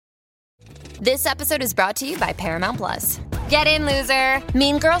This episode is brought to you by Paramount Plus. Get in, loser!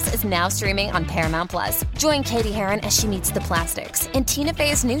 Mean Girls is now streaming on Paramount Plus. Join Katie Heron as she meets the plastics in Tina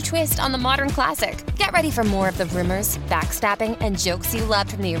Fey's new twist on the modern classic. Get ready for more of the rumors, backstabbing, and jokes you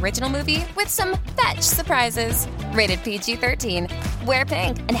loved from the original movie with some fetch surprises. Rated PG-13. Wear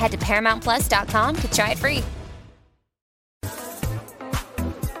pink and head to ParamountPlus.com to try it free.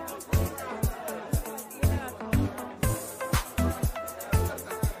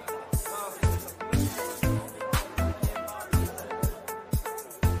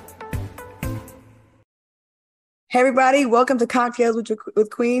 Hey everybody, welcome to Cocktails with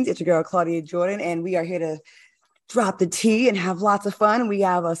Queens. It's your girl Claudia Jordan, and we are here to drop the tea and have lots of fun. We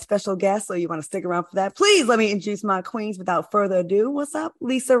have a special guest, so you want to stick around for that. Please let me introduce my queens without further ado. What's up,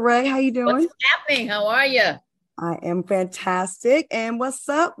 Lisa Ray? How you doing? What's happening? How are you? I am fantastic. And what's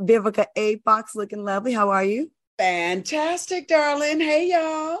up, Vivica A. Fox, looking lovely. How are you? Fantastic, darling. Hey,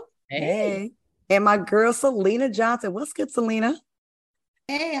 y'all. Hey. And my girl Selena Johnson. What's good, Selena?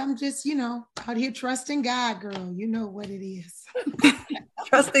 Hey, I'm just, out here trusting God, girl. You know what it is.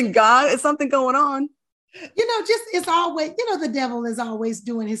 Trusting God? Is something going on? It's always, the devil is always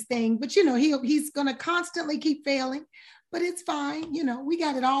doing his thing, but he's going to constantly keep failing, but it's fine. We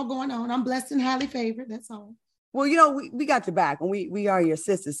got it all going on. I'm blessed and highly favored. That's all. Well, we got your back, and we are your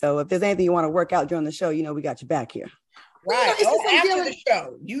sisters. So if there's anything you want to work out during the show, we got your back here. Right. After the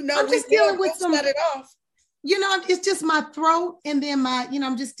show, I'm just dealing with some, let it off. It's just my throat, and then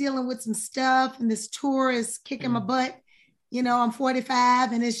I'm just dealing with some stuff, and this tour is kicking my butt. I'm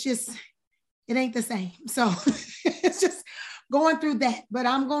 45, and it ain't the same. So it's just going through that, but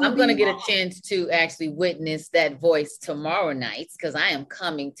I'm going to get a chance to actually witness that voice tomorrow night, because I am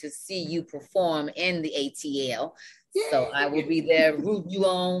coming to see you perform in the ATL. Yeah. So I will be there rooting you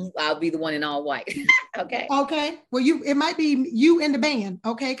on. I'll be the one in all white. Okay. Okay. Well, it might be you in the band.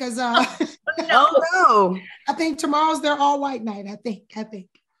 Okay. Cause no. I think tomorrow's their all white night. I think.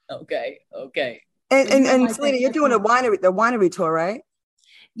 Okay. And Selena, you're doing the winery tour, right?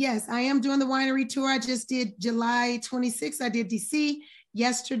 Yes, I am doing the winery tour. I just did July 26th. I did DC.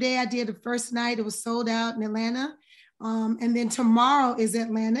 Yesterday, I did the first night. It was sold out in Atlanta. And then tomorrow is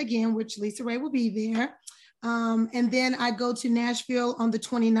Atlanta again, which Lisa Ray will be there. And then I go to Nashville on the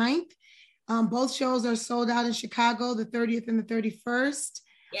 29th. Both shows are sold out in Chicago, the 30th and the 31st.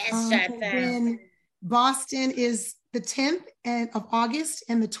 Yes, and then Boston is the 10th of August,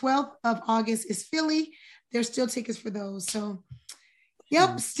 and the 12th of August is Philly. There's still tickets for those. So,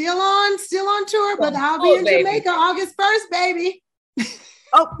 yep, still on tour, but I'll be in Jamaica August 1st, baby.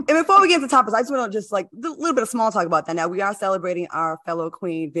 Oh, and before we get into topics, I just want to just a little bit of small talk about that. Now, we are celebrating our fellow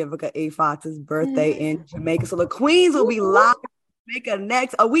queen, Vivica A. Fox's birthday in Jamaica. So the queens will be live in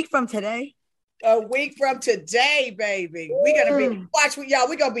Jamaica a week from today. A week from today, baby. We're going to be, y'all,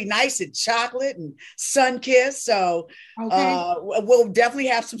 we're going to be nice and chocolate and sun-kissed. So we'll definitely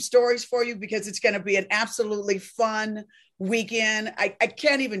have some stories for you, because it's going to be an absolutely fun weekend. I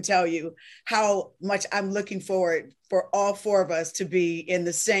can't even tell you how much I'm looking forward for all four of us to be in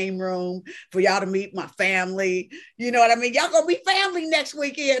the same room, for y'all to meet my family. You know what I mean? Y'all gonna be family next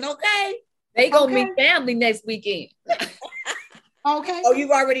weekend, okay? They gonna meet family next weekend. Okay. Oh,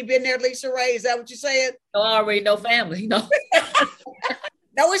 you've already been there, Lisa Ray? Is that what you said? No, already no family. No.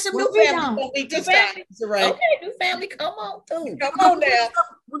 No, it's some new family. We'll meet this time, Lisa Ray. Okay, new family. Come on, too. Come on now.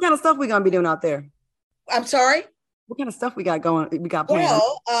 What kind of stuff we gonna be doing out there? I'm sorry? What kind of stuff we got planned?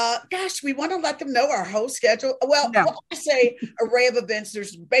 Well, we want to let them know our whole schedule. Well, when I say array of events,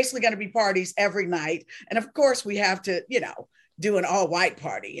 there's basically going to be parties every night. And of course, we have to, do an all white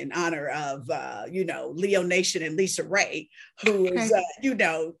party in honor of, Leo Nation and Lisa Ray, who is,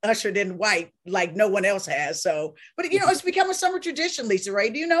 ushered in white like no one else has. So, but, it's become a summer tradition, Lisa Ray.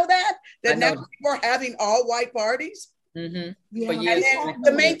 Do you know that? That now people are having all white parties? Mm-hmm. Yeah. And then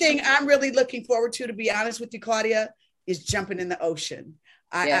the main thing I'm really looking forward to be honest with you, Claudia, is jumping in the ocean.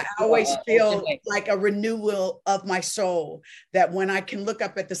 I always feel like a renewal of my soul, that when I can look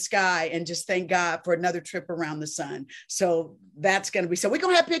up at the sky and just thank God for another trip around the sun. So that's going to be, so we're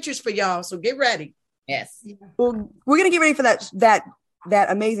going to have pictures for y'all. So get ready. Yes. Yeah. Well, we're going to get ready for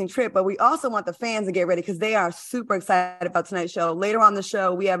that amazing trip, but we also want the fans to get ready, because they are super excited about tonight's show. Later on the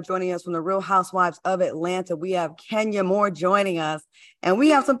show, we have joining us from the Real Housewives of Atlanta. We have Kenya Moore joining us, and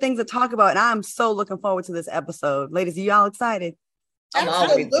we have some things to talk about. And I'm so looking forward to this episode. Ladies, are y'all excited? I'm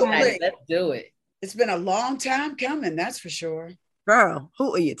always excited. Let's do it. It's been a long time coming, that's for sure. Girl,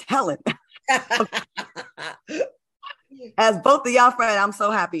 who are you telling? As both of y'all friends,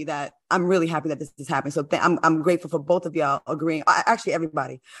 I'm really happy that this is happening. So I'm grateful for both of y'all agreeing. Actually,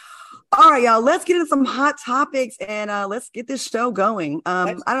 everybody. All right, y'all, let's get into some hot topics and let's get this show going. I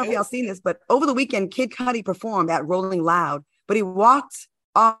don't know if y'all seen this, but over the weekend, Kid Cudi performed at Rolling Loud, but he walked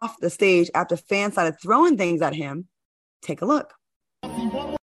off the stage after fans started throwing things at him. Take a look.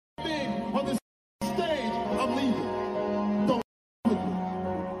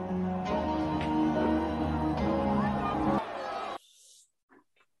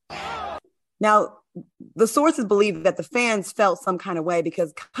 Now, the sources believe that the fans felt some kind of way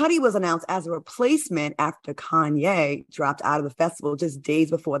because Cudi was announced as a replacement after Kanye dropped out of the festival just days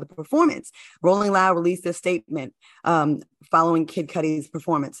before the performance. Rolling Loud released this statement following Kid Cudi's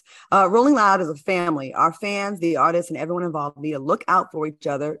performance. Rolling Loud is a family. Our fans, the artists, and everyone involved need to look out for each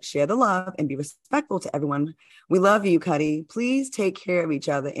other, share the love, and be respectful to everyone. We love you, Cudi. Please take care of each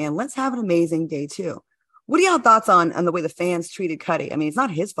other, and let's have an amazing day, too. What are y'all thoughts on the way the fans treated Cudi? I mean, it's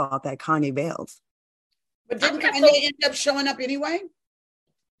not his fault that Kanye bailed. But didn't Kanye end up showing up anyway?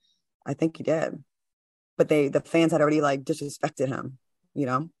 I think he did. But the fans had already disrespected him, you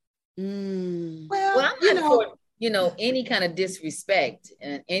know? Well, I'm not for, any kind of disrespect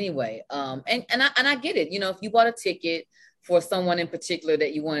in any way. And I get it. If you bought a ticket for someone in particular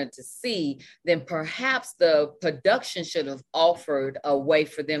that you wanted to see, then perhaps the production should have offered a way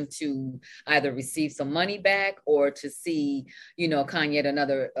for them to either receive some money back or to see, Kanye at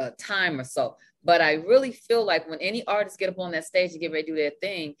another time or so. But I really feel like when any artists get up on that stage and get ready to do their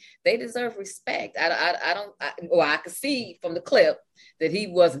thing, they deserve respect. I could see from the clip that he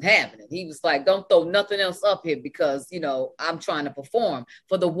wasn't having it. He was like, don't throw nothing else up here because, I'm trying to perform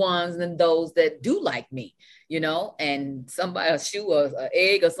for the ones and those that do like me, and somebody, a shoe or an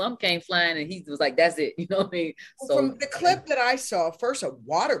egg or something came flying and he was like, that's it. You know what I mean? So from the clip that I saw, first a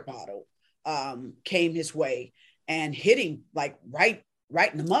water bottle came his way and hit him right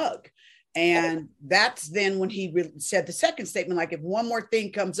in the mug. And that's then when he said the second statement, like, if one more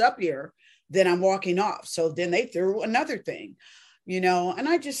thing comes up here, then I'm walking off. So then they threw another thing, and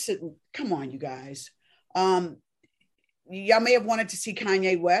I just said, come on, you guys. Y'all may have wanted to see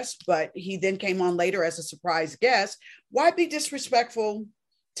Kanye West, but he then came on later as a surprise guest. Why be disrespectful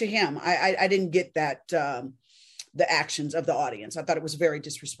to him? I didn't get that, the actions of the audience. I thought it was very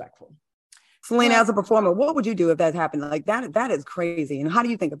disrespectful. Selena, as a performer, what would you do if that happened? Like that is crazy. And how do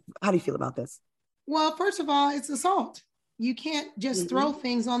you feel about this? Well, first of all, it's assault. You can't just throw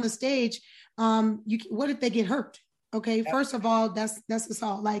things on the stage. What if they get hurt? Okay, first of all, that's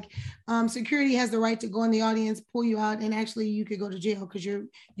assault. Security has the right to go in the audience, pull you out, and actually you could go to jail because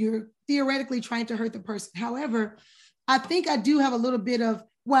you're theoretically trying to hurt the person. However, I think I do have a little bit of,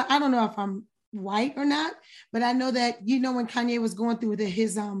 I don't know if I'm right or not, but I know that, when Kanye was going through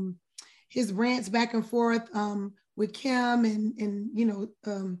his rants back and forth with Kim and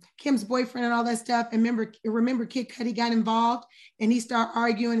Kim's boyfriend and all that stuff. And remember Kid Cudi got involved and he started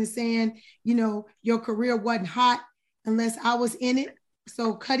arguing and saying, your career wasn't hot unless I was in it.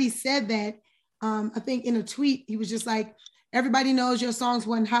 So Cudi said that, I think in a tweet, he was just like, everybody knows your songs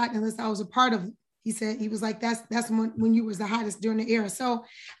wasn't hot unless I was a part of it. He said, he was like, that's when you was the hottest during the era. So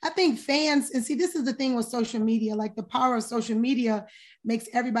I think fans, and see, this is the thing with social media, like the power of social media makes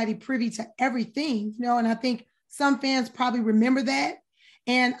everybody privy to everything, and I think some fans probably remember that.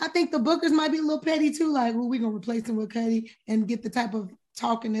 And I think the bookers might be a little petty too, like, well, we're going to replace him with Cudi and get the type of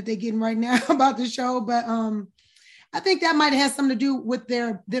talking that they're getting right now about the show. But I think that might have something to do with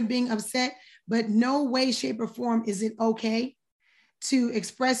them being upset, but no way, shape or form is it okay to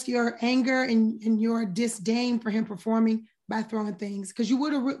express your anger and your disdain for him performing by throwing things. Because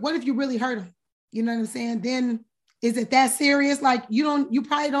what if you really hurt him? You know what I'm saying? Then is it that serious? Like you don't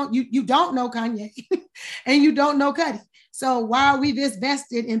know Kanye and you don't know Cudi. So why are we this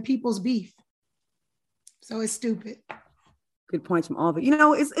vested in people's beef? So it's stupid. Good points from all of it.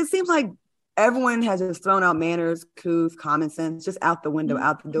 It seems like everyone has just thrown out manners, couth, common sense, just out the window,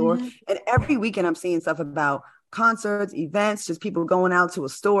 out the door. And every weekend I'm seeing stuff about concerts, events, just people going out to a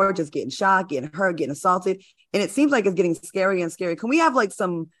store, just getting shot, getting hurt, getting assaulted. And it seems like it's getting scarier and scarier. Can we have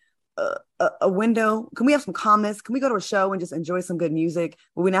some a window? Can we have some calmness? Can we go to a show and just enjoy some good music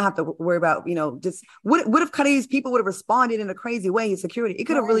where we not have to worry about, just what if Cudi's people would have responded in a crazy way, his security? It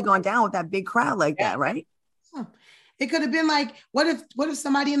could have really gone down with that big crowd like that, right? It could have been like, what if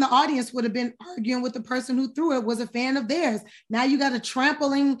somebody in the audience would have been arguing with the person who threw it was a fan of theirs? Now you got a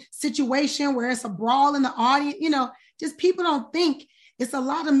trampling situation where it's a brawl in the audience. Just people don't think. It's a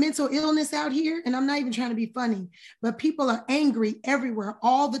lot of mental illness out here. And I'm not even trying to be funny, but people are angry everywhere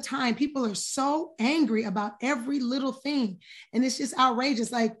all the time. People are so angry about every little thing. And it's just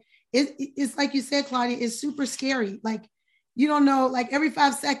outrageous. Like it's like you said, Claudia, it's super scary. Like, you don't know, like every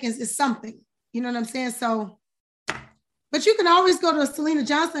 5 seconds is something, you know what I'm saying? So But you can always go to a Selena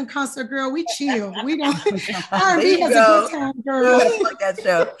Johnson concert, girl. We chill. We don't. R&B has go. a good time, girl. Like that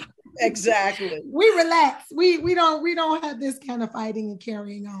show. Exactly. We relax. We don't have this kind of fighting and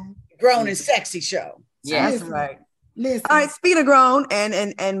carrying on. Grown and sexy show. Yeah, that's Listen, right. Listen. All right, speaking of grown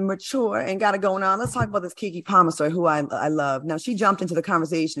and mature and got it going on, let's talk about this Keke Palmer story, who I love. Now, she jumped into the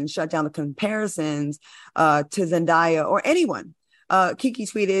conversation and shut down the comparisons to Zendaya or anyone. Keke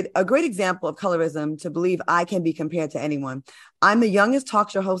tweeted, "A great example of colorism to believe I can be compared to anyone. I'm the youngest talk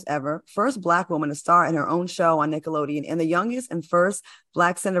show host ever, first Black woman to star in her own show on Nickelodeon, and the youngest and first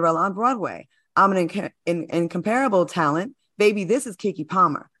Black Cinderella on Broadway. I'm an incomparable talent. Baby, this is Keke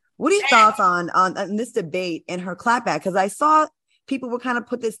Palmer." What are your thoughts on this debate and her clapback? Because I saw people were kind of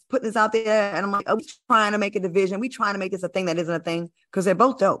putting this out there, and I'm like, are we trying to make a division? We trying to make this a thing that isn't a thing? Because they're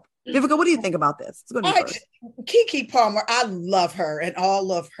both dope. Vivica, what do you think about this? It's going to be first. Keke Palmer, I love her and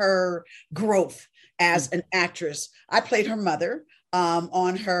all of her growth as an actress. I played her mother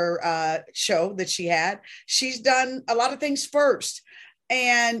on her show that she had. She's done a lot of things first.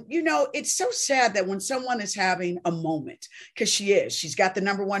 And, you know, it's so sad that when someone is having a moment, because she's got the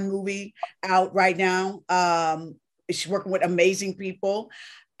 #1 movie out right now. She's working with amazing people.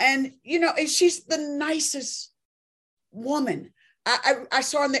 And, you know, and she's the nicest woman. I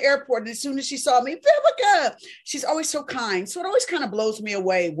saw her in the airport, and as soon as she saw me, Vivica, she's always so kind. So it always kind of blows me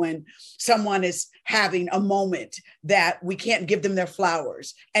away when someone is having a moment that we can't give them their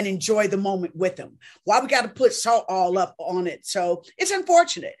flowers and enjoy the moment with them. Why we got to put salt all up on it? So it's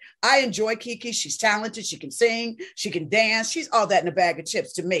unfortunate. I enjoy Keke. She's talented. She can sing. She can dance. She's all that in a bag of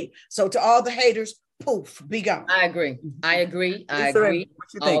chips to me. So to all the haters, poof, be gone. I agree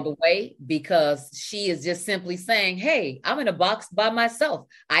all the way, because she is just simply saying, hey, I'm in a box by myself.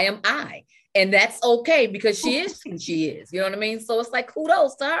 I am I. And that's okay, because she is who she is. You know what I mean? So it's like,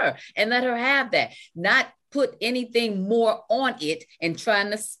 kudos to her, and let her have that. Not put anything more on it and trying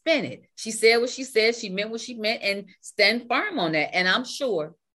to spin it. She said what she said. She meant what she meant, and stand firm on that. And I'm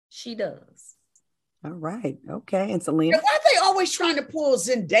sure she does. All right. Okay. And Selena? And why are they always trying to pull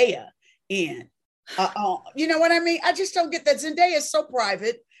Zendaya in? You know what I mean? I just don't get that. Zendaya is so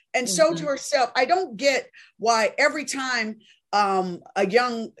private and so to herself. I don't get why every time a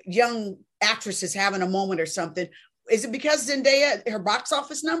young actress is having a moment or something, is it because Zendaya, her box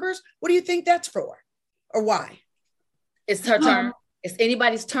office numbers? What do you think that's for, or why? It's her turn. It's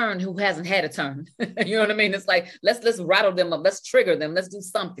anybody's turn who hasn't had a turn. You know what I mean? It's like, let's rattle them up. Let's trigger them. Let's do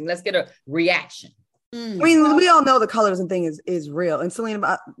something. Let's get a reaction. I mean, we all know the colorism thing is real. And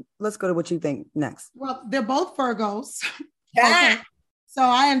Selena, let's go to what you think next. Well, they're both Virgos. Yeah. Okay. So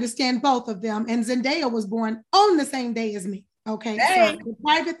I understand both of them. And Zendaya was born on the same day as me. Okay. Hey. So the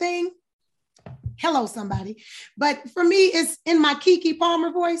private thing, hello, somebody. But for me, it's in my Keke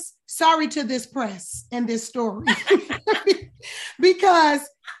Palmer voice. Sorry to this press and this story. Because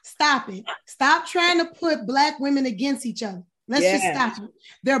stop it. Stop trying to put Black women against each other. Let's just stop it.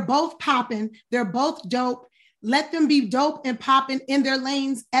 They're both popping. They're both dope. Let them be dope and popping in their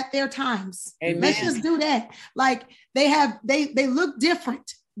lanes at their times. Amen. Let's just do that. Like they look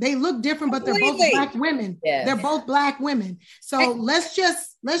different. They look different, but they're both Black women. Yes. They're both Black women. So let's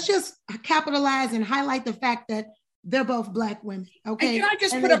just capitalize and highlight the fact that they're both Black women. Okay. And can I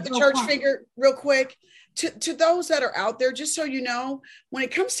just put up the church finger real quick? To those that are out there, just so you know, when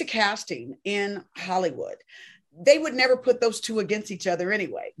it comes to casting in Hollywood, they would never put those two against each other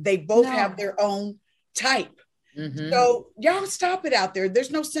anyway. They both have their own type. So y'all stop it out there.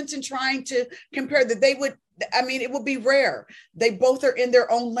 There's no sense in trying to compare that. It would be rare. They both are in their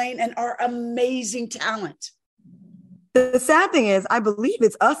own lane and are amazing talent. The sad thing is, I believe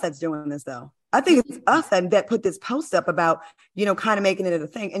it's us that's doing this though. I think it's us that put this post up about, kind of making it a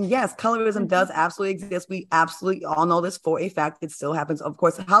thing. And yes, colorism does absolutely exist. We absolutely all know this for a fact. It still happens. Of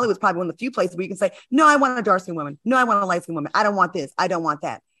course, Hollywood's probably one of the few places where you can say, no, I want a dark-skinned woman. No, I want a light-skinned woman. I don't want this. I don't want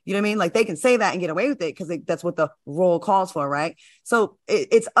that. You know what I mean? Like they can say that and get away with it because that's what the role calls for, right? So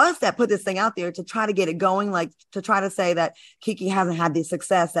it's us that put this thing out there to try to get it going, like to try to say that Keke hasn't had the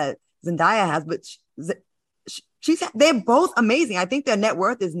success that Zendaya has, but they're both amazing. I think their net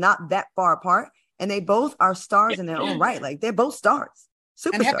worth is not that far apart, and they both are stars in their own right. Like they're both stars,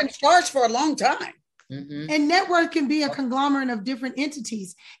 superstars. And have been stars for a long time. And net worth can be a conglomerate of different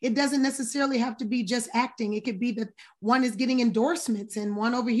entities. It doesn't necessarily have to be just acting. It could be that one is getting endorsements and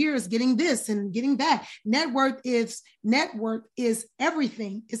one over here is getting this and getting that. Net worth is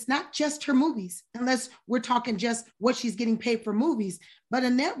everything. It's not just her movies, unless we're talking just what she's getting paid for movies. But a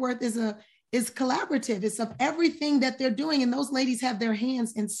net worth is collaborative. It's of everything that they're doing. And those ladies have their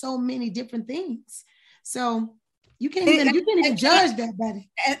hands in so many different things. So You can't even judge that, buddy.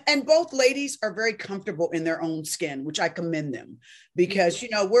 And both ladies are very comfortable in their own skin, which I commend them, because,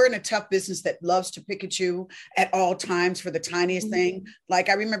 we're in a tough business that loves to pick at you at all times for the tiniest thing. Like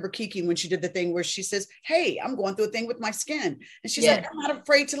I remember Kiki when she did the thing where she says, hey, I'm going through a thing with my skin. And she's like, I'm not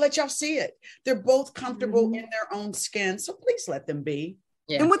afraid to let y'all see it. They're both comfortable in their own skin. So please let them be.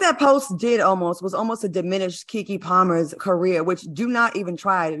 Yeah. And what that post did was almost to diminish Keke Palmer's career, which do not even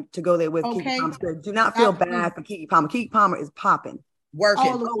try to go there with Keke Palmer's career. Do not feel bad for Keke Palmer. Keke Palmer is popping. Working.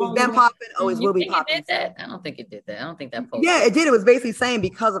 Always been popping, always will be popping. It did that? I don't think it did that. I don't think that post. Yeah, it did. It was basically saying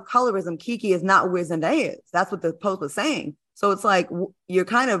because of colorism, Keke is not where Zendaya is. That's what the post was saying. So it's like you're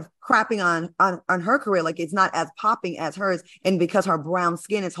kind of crapping on her career, like it's not as popping as hers, and because her brown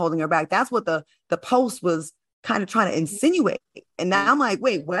skin is holding her back. That's what the post was kind of trying to insinuate. And now I'm like,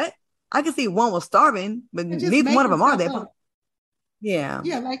 wait, what? I can see one was starving, but neither one of them are there. Yeah.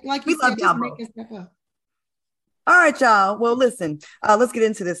 Yeah, like you said, just making stuff up. All right, y'all. Well, listen, let's get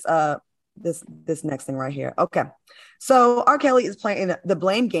into this this next thing right here. Okay. So R. Kelly is playing the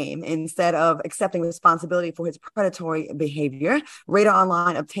blame game instead of accepting responsibility for his predatory behavior. Radar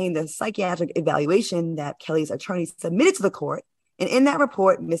Online obtained the psychiatric evaluation that Kelly's attorney submitted to the court. And in that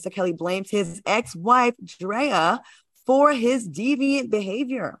report, Mr. Kelly blames his ex-wife, Drea, for his deviant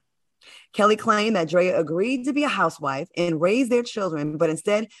behavior. Kelly claimed that Drea agreed to be a housewife and raise their children, but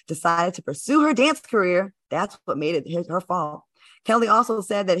instead decided to pursue her dance career. That's what made it her fault. Kelly also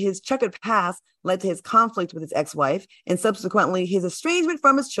said that his checkered past led to his conflict with his ex-wife and subsequently his estrangement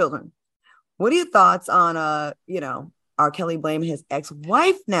from his children. What are your thoughts on, R. Kelly blaming his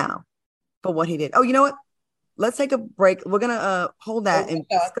ex-wife now for what he did? Oh, you know what? Let's take a break. We're going to hold that and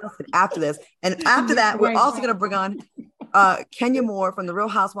discuss it after this. And after that, we're also going to bring on Kenya Moore from the Real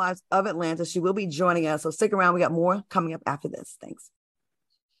Housewives of Atlanta. She will be joining us. So stick around. We got more coming up after this. Thanks.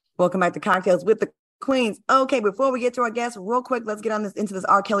 Welcome back to Cocktails with the Queens. Okay, before we get to our guests, real quick, let's get into this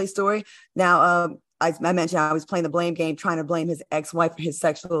R. Kelly story. Now, I mentioned I was playing the blame game, trying to blame his ex-wife for his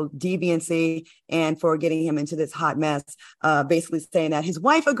sexual deviancy and for getting him into this hot mess, basically saying that his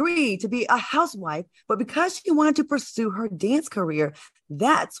wife agreed to be a housewife, but because she wanted to pursue her dance career,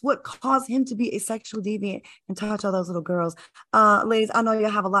 that's what caused him to be a sexual deviant and touch all those little girls. Ladies, I know you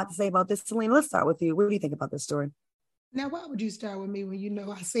have a lot to say about this. Selena, let's start with you. What do you think about this story? Now, why would you start with me when you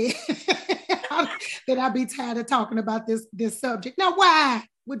know I said that I'd be tired of talking about this subject? Now, why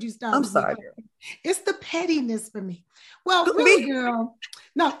would you start? I'm sorry. It's the pettiness for me. Well, really, girl.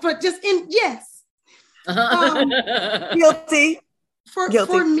 No, but just yes. Guilty.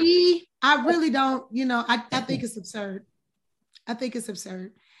 For me, I really don't, I think it's absurd. I think it's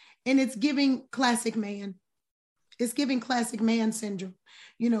absurd. And it's giving classic man. It's giving classic man syndrome.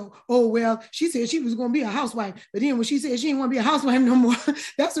 Oh, well, she said she was going to be a housewife. But then when she said she didn't want to be a housewife no more,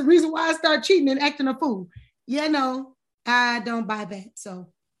 that's the reason why I started cheating and acting a fool. Yeah, no, I don't buy that.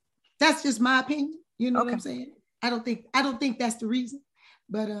 So that's just my opinion. You know what I'm saying? I don't think that's the reason.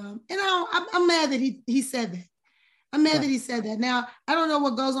 But I'm mad that he said that. I'm mad that he said that. Now, I don't know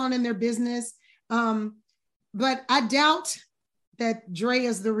what goes on in their business. But I doubt that Dre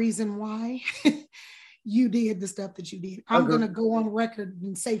is the reason why you did the stuff that you did. I'm going to go on record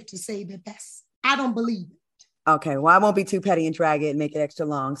and safe to say I don't believe it. Okay, well, I won't be too petty and drag it and make it extra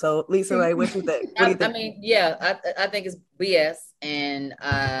long. So, Lisa Ray, what do you think? I think it's BS, and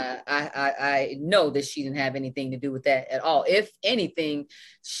I know that she didn't have anything to do with that at all. If anything,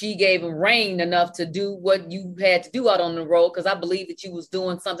 she gave him reign enough to do what you had to do out on the road, because I believe that you was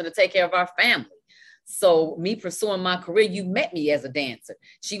doing something to take care of our family. So me pursuing my career, you met me as a dancer.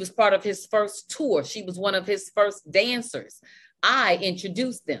 She was part of his first tour. She was one of his first dancers. I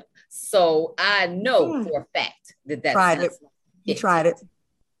introduced them. So I know for a fact that that's He tried it.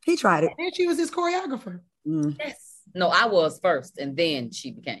 And she was his choreographer. Yes. No, I was first, and then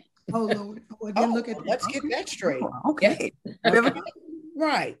she became. Oh, Lord. Well, then look at that. Let's get that straight. Okay.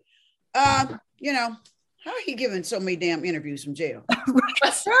 Right. How are he giving so many damn interviews from jail?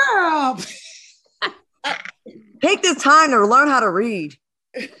 Girl. Take this time to learn how to read.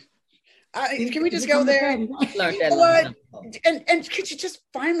 Can we just go there? And could you just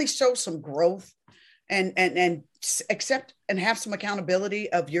finally show some growth and accept and have some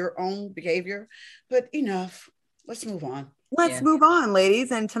accountability of your own behavior? But enough. Let's move on. Let's move on,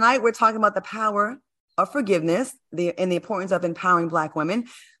 ladies. And tonight we're talking about the power of forgiveness and the importance of empowering Black women.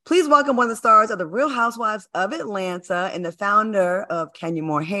 Please welcome one of the stars of the Real Housewives of Atlanta and the founder of Kenya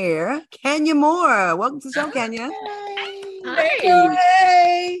Moore Hair, Kenya Moore. Welcome to the show, Kenya.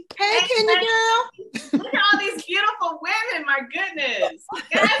 Hey, Kenya girl. Look at all these beautiful women. My goodness.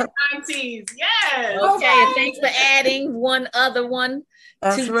 Yes, aunties. Yes. Okay, and thanks for adding one other one.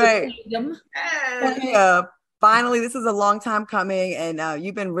 That's right. Yes. Finally, this is a long time coming, and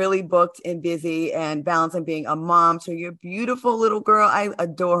you've been really booked and busy and balancing being a mom to your beautiful little girl. I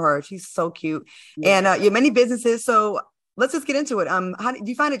adore her. She's so cute. Yeah. And you have many businesses. So let's just get into it. How do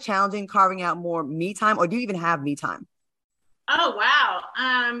you find it challenging carving out more me time, or do you even have me time? Oh, wow.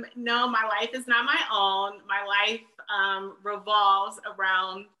 No, my life is not my own. My life revolves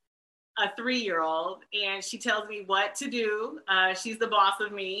around a 3-year-old, and she tells me what to do. She's the boss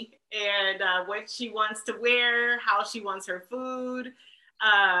of me, and what she wants to wear, how she wants her food,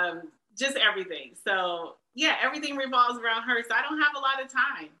 just everything. So yeah, everything revolves around her. So I don't have a lot of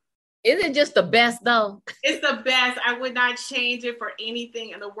time. Is it just the best though? It's the best. I would not change it for anything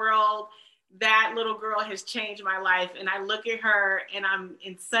in the world. That little girl has changed my life. And I look at her and I'm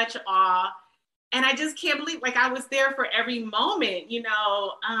in such awe. And I just can't believe, like, I was there for every moment,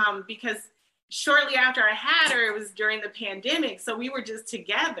 because shortly after I had her, it was during the pandemic. So we were just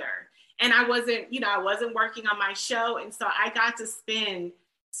together, and I wasn't working on my show. And so I got to spend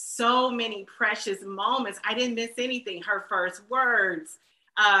so many precious moments. I didn't miss anything. Her first words,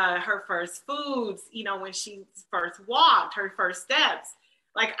 her first foods, when she first walked, her first steps.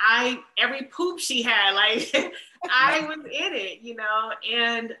 Like every poop she had, like I was in it,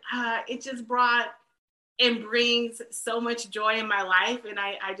 and it just brought and brings so much joy in my life. And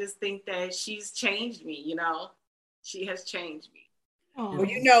I just think that she's changed me, she has changed me.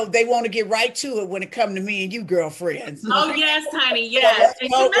 Well, they want to get right to it when it comes to me and you, girlfriends. Oh, yes, honey, yes.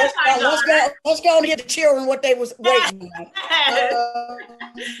 Let's go and get the children what they was waiting on.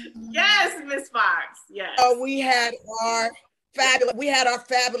 Yes, Miss Fox, yes. We had our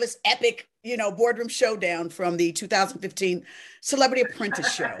fabulous epic, boardroom showdown from the 2015 Celebrity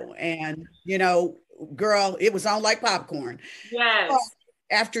Apprentice show. And, girl, it was on like popcorn. Yes.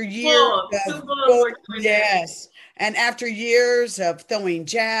 After years and after years of throwing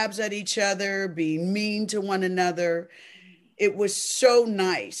jabs at each other, being mean to one another, it was so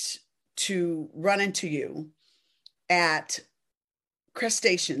nice to run into you at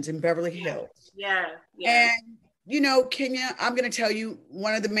Crustaceans in Beverly Hills. Yeah. And Kenya, I'm going to tell you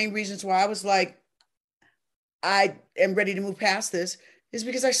one of the main reasons why I was like, I am ready to move past this is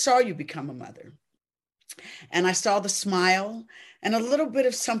because I saw you become a mother. And I saw the smile and a little bit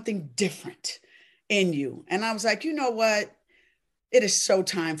of something different in you. And I was like, you know what? It is so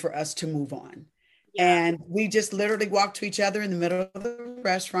time for us to move on. Yeah. And we just literally walked to each other in the middle of the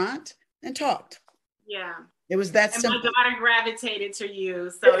restaurant and talked. Yeah. It was that and simple. My daughter gravitated to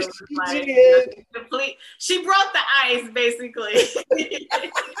you. So it was like complete. She broke the ice, basically.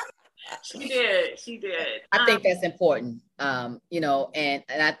 She did. I think that's important. And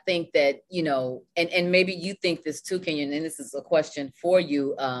I think that, and maybe you think this too, Kenyon, and this is a question for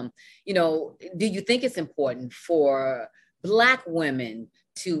you. Do you think it's important for Black women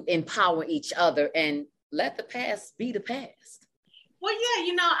to empower each other and let the past be the past? Well,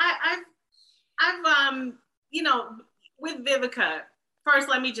 yeah, I've with Vivica, first,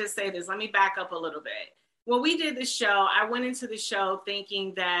 let me just say this. Let me back up a little bit. When we did the show, I went into the show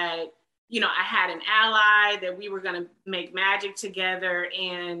thinking that, I had an ally, that we were going to make magic together.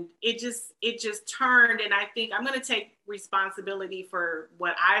 And it just turned. And I think I'm going to take responsibility for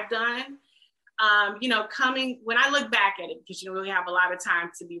what I've done. When I look back at it, because, we have a lot of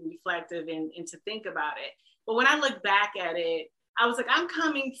time to be reflective and to think about it. But when I look back at it, I was like, I'm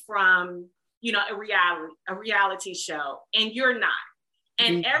coming from, a reality show, and you're not.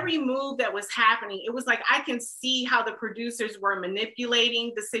 And every move that was happening, it was like, I can see how the producers were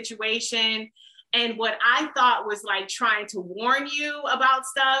manipulating the situation. And what I thought was like trying to warn you about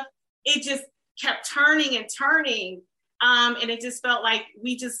stuff, it just kept turning and turning. And it just felt like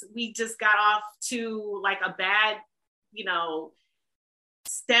we just got off to like a bad,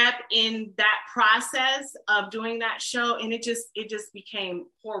 step in that process of doing that show. And it just became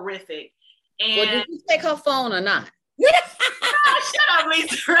horrific. And well, did you take her phone or not? Shut up,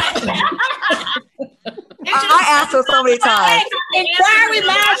 Lisa. I asked her so many times. Inquiry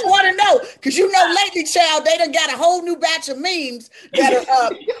minds want to know, because lately, child, they done got a whole new batch of memes that are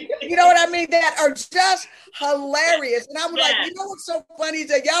up. You know what I mean? That are just hilarious. And I'm like, what's so funny is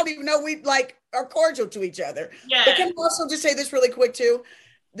that y'all don't even know we are cordial to each other. Yeah. But can I also just say this really quick too?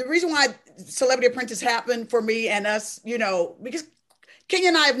 The reason why Celebrity Apprentice happened for me and us, because Kenya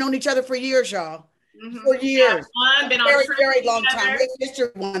and I have known each other for years, y'all. Mm-hmm. For years. Been very, very long time. We've missed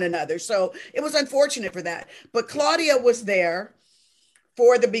one another. So it was unfortunate for that. But Claudia was there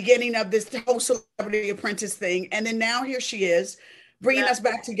for the beginning of this whole Celebrity Apprentice thing. And then now here she is bringing us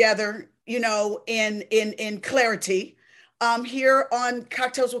back together, in clarity here on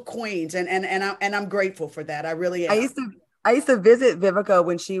Cocktails with Queens. And I'm grateful for that. I really am. I used to visit Vivica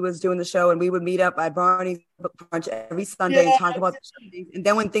when she was doing the show, and we would meet up at Barney's book brunch every Sunday and talk about the show. And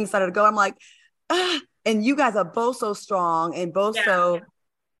then when things started to go, I'm like, and you guys are both so strong and both so,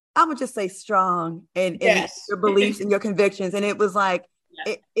 I would just say strong in your beliefs and your convictions. And it was like,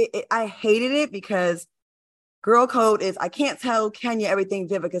 I hated it because girl code is, I can't tell Kenya everything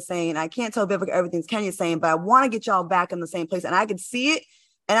Vivica's saying. I can't tell Vivica everything Kenya's saying, but I want to get y'all back in the same place. And I could see it.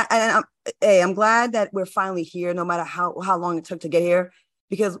 And I'm glad that we're finally here, no matter how long it took to get here,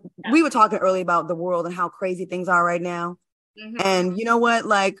 because we were talking earlier about the world and how crazy things are right now. Mm-hmm. And you know what?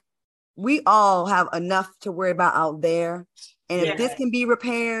 Like, we all have enough to worry about out there. And if this can be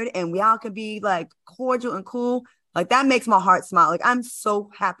repaired and we all can be like cordial and cool, like that makes my heart smile. Like, I'm so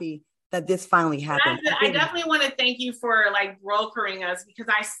happy that this finally happened. I definitely want to thank you for like brokering us, because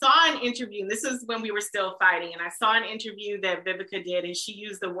I saw an interview, and this is when we were still fighting, and I saw an interview that Vivica did, and she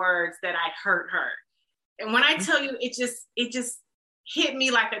used the words that I hurt her. And when I tell you, it just hit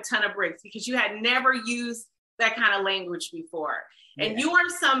me like a ton of bricks, because you had never used that kind of language before. And you are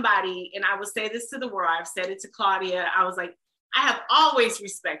somebody, and I will say this to the world, I've said it to Claudia, I was like, I have always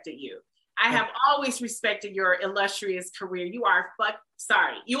respected you. I have always respected your illustrious career. You are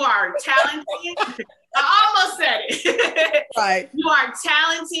you are talented. I almost said it. Right. You are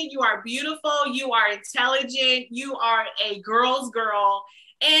talented. You are beautiful. You are intelligent. You are a girl's girl.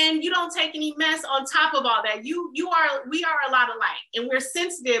 And you don't take any mess on top of all that. We are a lot alike, and we're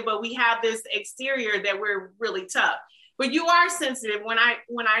sensitive, but we have this exterior that we're really tough. But you are sensitive. When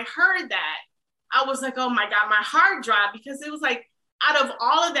I heard that, I was like, oh my God, my heart dropped, because it was like, out of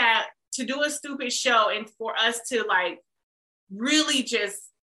all of that, to do a stupid show and for us to like really just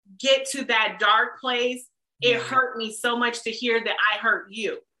get to that dark place, it hurt me so much to hear that I hurt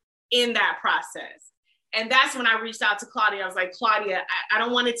you in that process. And that's when I reached out to Claudia. I was like, Claudia, I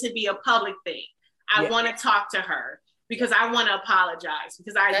don't want it to be a public thing. I want to talk to her, because I want to apologize,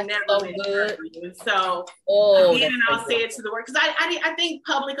 because I never meant to hurt you. So again, I'll say it to the world, because I think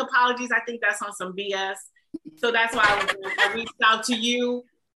public apologies, I think that's on some BS. So that's why I reached out to you.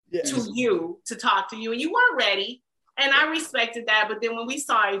 To talk to you, and you weren't ready, and I respected that. But then when we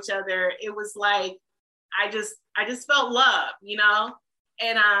saw each other, it was like I just felt love, you know,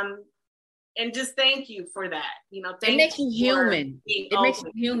 and just thank you for that, you know. It makes you human. It makes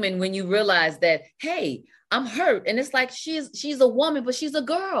you human when you realize that, hey, I'm hurt, and it's like she's a woman, but she's a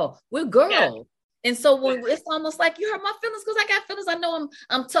girl. We're girls. And so when it's almost like you hurt my feelings, because I got feelings. I know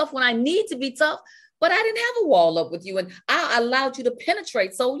I'm tough when I need to be tough. But I didn't have a wall up with you, and I allowed you to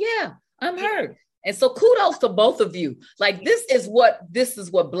penetrate. So yeah, I'm hurt. And so kudos to both of you. Like, this is what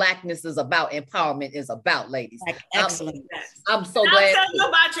Blackness is about. Empowerment is about, ladies. Excellent. I'm so glad. I'll tell you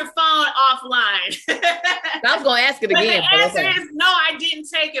about your phone offline. I was going to ask it again. The answer is no, I didn't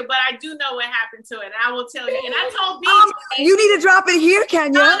take it, but I do know what happened to it. And I will tell you. And I told DJ. You need to drop it here,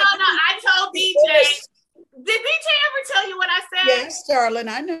 Kenya. No. I told DJ. Did BJ ever tell you what I said? Yes, darling,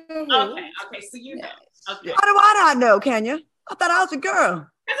 I know. Okay, so you know. Okay. How do I not know, Kenya? I thought I was a girl.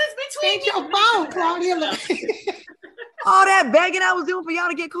 Because it's between your phone, Claudia. All that begging I was doing for y'all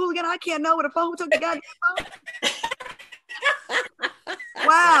to get cool again, I can't know what a phone. Who took the goddamn phone?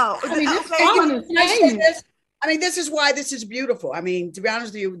 Wow. I mean, this is why this is beautiful. I mean, to be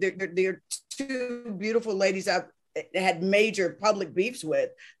honest with you, there are two beautiful ladies I've had major public beefs with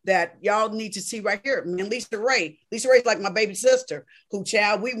that y'all need to see right here. I mean, Lisa Ray's like my baby sister, who,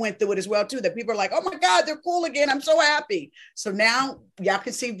 child, we went through it as well too, that people are like, oh my God, they're cool again. I'm so happy. So now y'all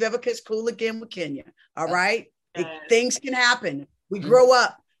can see Vivica's cool again with Kenya. All right. Things can happen. We grow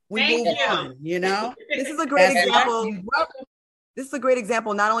up. We move on, you know? This is a great example. This is a great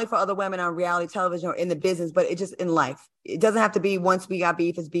example, not only for other women on reality television or in the business, but it just in life. It doesn't have to be once we got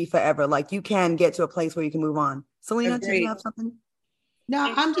beef, it's beef forever. Like, you can get to a place where you can move on. Selena, do you have something?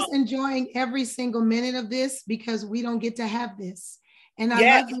 No, I'm just enjoying every single minute of this, because we don't get to have this. And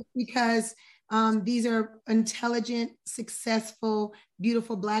I love it because these are intelligent, successful,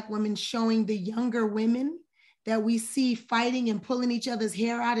 beautiful Black women showing the younger women that we see fighting and pulling each other's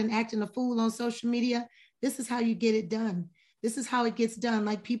hair out and acting a fool on social media. This is how you get it done. This is how it gets done.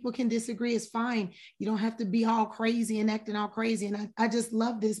 Like, people can disagree, it's fine. You don't have to be all crazy and acting all crazy. And I just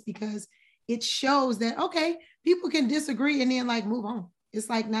love this, because it shows that, okay, people can disagree and then like move on. It's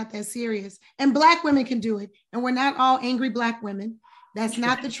like not that serious. And Black women can do it. And we're not all angry Black women. That's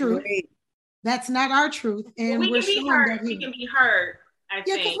not the truth. That's not our truth. And we can be heard. We can be heard. I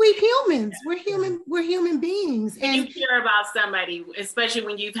think. Because we're humans. We're human beings. And you care about somebody, especially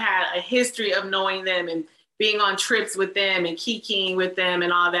when you've had a history of knowing them and being on trips with them and kikiing with them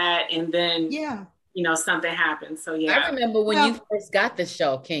and all that. And then something happened. So yeah. I remember when you first got the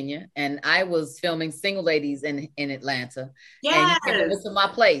show, Kenya, and I was filming Single Ladies in Atlanta. Yes. And you came over to my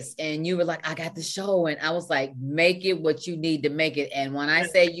place and you were like, I got the show. And I was like, make it what you need to make it. And when I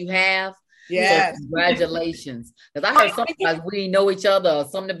say you have, so congratulations. Because I heard sometimes we know each other or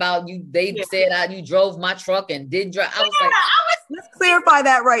something about you. They said you drove my truck and didn't drive. I was like, let's clarify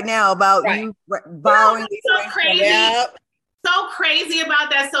that right now about you borrowing. So crazy. Yep. So crazy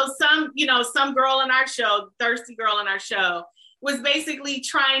about that. So some girl in our show, thirsty girl in our show, was basically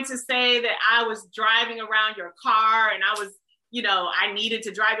trying to say that I was driving around your car and I was, I needed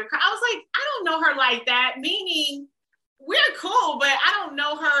to drive your car. I was like, I don't know her like that, meaning we're cool, but I don't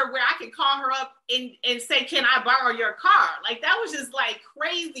know her where I can call her up and say, can I borrow your car? Like that was just like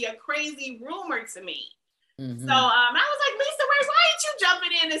a crazy rumor to me. Mm-hmm. So I was like, Lisa, why ain't you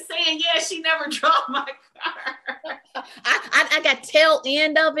jumping in and saying, yeah, she never drove my car? I got tail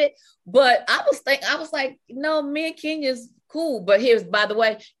end of it, but I was like, no, me and Kenya's cool. But by the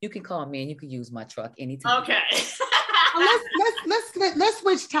way, you can call me and you can use my truck anytime. Okay. Let's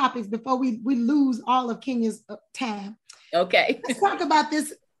switch topics before we lose all of Kenya's time. Okay. Let's talk about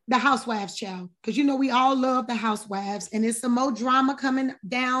the Housewives show, because we all love the Housewives, and it's some more drama coming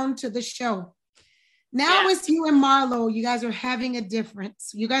down to the show. Now it's you and Marlo. You guys are having a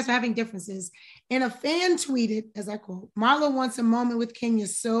difference. You guys are having differences. And a fan tweeted, as I quote, Marlo wants a moment with Kenya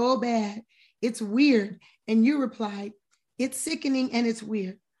so bad. It's weird. And you replied, it's sickening and it's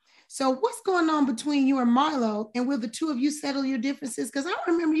weird. So what's going on between you and Marlo? And will the two of you settle your differences? Because I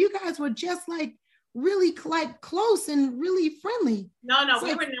remember you guys were just like really like close and really friendly. No,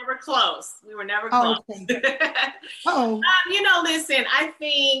 we were never close. We were never close. Okay. Listen, I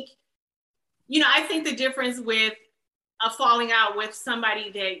think the difference with a falling out with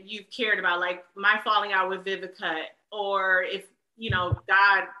somebody that you've cared about, like my falling out with Vivica, or if,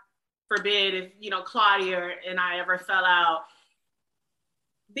 God forbid, if, Claudia and I ever fell out,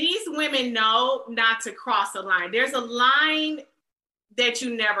 these women know not to cross a line. There's a line that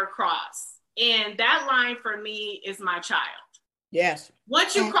you never cross. And that line for me is my child. Yes.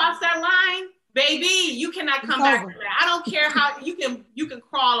 Once you cross that line, baby, you cannot come back from that. I don't care how you can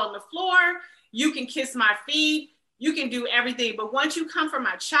crawl on the floor. You can kiss my feet. You can do everything. But once you come for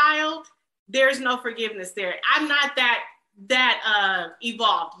my child, there's no forgiveness there. I'm not that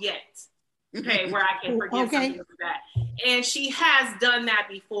evolved yet. Okay, where I can forgive something like that. And she has done that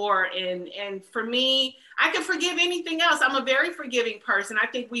before. And for me, I can forgive anything else. I'm a very forgiving person. I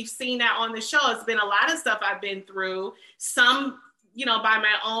think we've seen that on the show. It's been a lot of stuff I've been through, some, by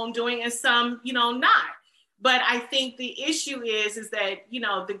my own doing, and some, not. But I think the issue is that,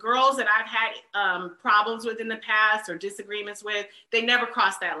 the girls that I've had problems with in the past or disagreements with, they never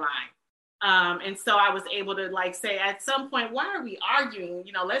crossed that line. And so I was able to say, at some point, why are we arguing?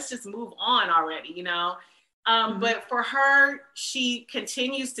 Let's just move on already, But for her, she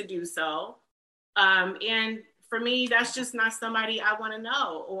continues to do so. And for me, that's just not somebody I want to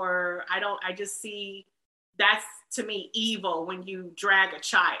know, or I just see that's, to me, evil when you drag a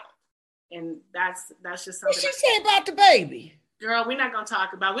child. And that's just something. What she said about the baby? Girl, we're not going to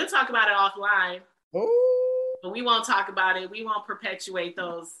talk about it. We'll talk about it offline. Ooh. But we won't talk about it. We won't perpetuate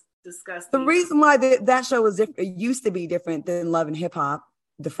those disgusting. The reason why that show was different, it used to be different than Love and Hip Hop,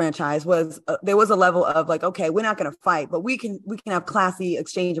 the franchise, was there was a level of okay, we're not going to fight, but we can have classy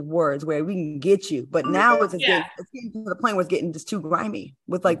exchange of words where we can get you. But now it's getting to the point where it's getting just too grimy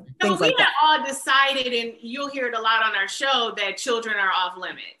with things like that. We have all decided, and you'll hear it a lot on our show, that children are off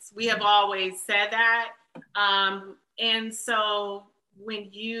limits. We have always said that. And so when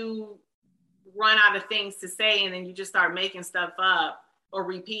you run out of things to say and then you just start making stuff up or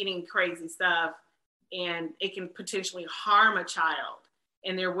repeating crazy stuff, and it can potentially harm a child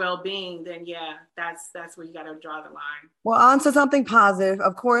and their well-being, then that's where you got to draw the line. Well, on to something positive.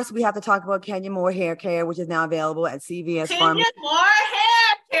 Of course, we have to talk about Kenya Moore Hair Care, which is now available at CVS Kenya Moore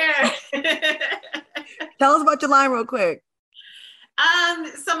Hair Care. Tell us about your line real quick.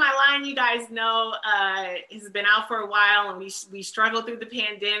 So my line, you guys know, has been out for a while, and we struggled through the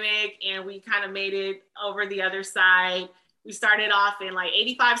pandemic, and we kind of made it over the other side. We started off in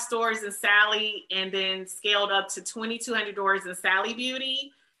 85 stores in Sally, and then scaled up to 2,200 doors in Sally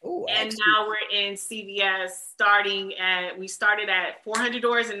Beauty. Ooh, and now we're in CVS we started at 400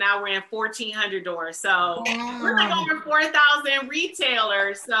 doors, and now we're in 1,400 doors. So we're over 4,000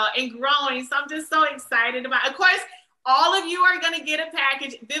 retailers, and growing. So I'm just so excited about it. Of course, all of you are going to get a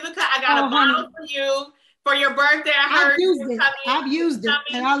package. Vivica, I got a bottle for you for your birthday. I've used it,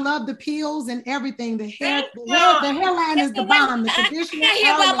 and I love the peels and everything. The hairline is the bomb. The conditioner. I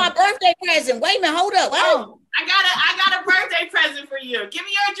hear about my birthday present. Wait a minute, hold up. Oh, I got a birthday present for you. Give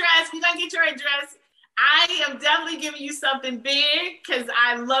me your address. We're gonna get your address I am definitely giving you something big because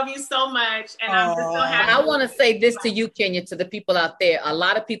I love you so much. And I'm just so happy. I want to say this to you, Kenya, to the people out there. A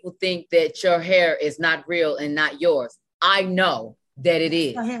lot of people think that your hair is not real and not yours. I know that it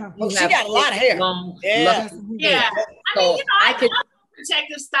is. She got a lot of hair. Long, yeah. So I mean, I love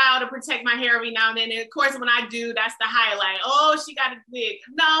protective style to protect my hair every now and then. And of course, when I do, that's the highlight. Oh, she got a wig.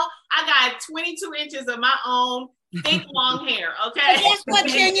 No, I got 22 inches of my own thick long hair. Okay. And guess what,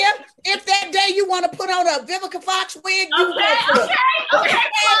 Kenya? If that day you want to put on a Vivica Fox wig, okay.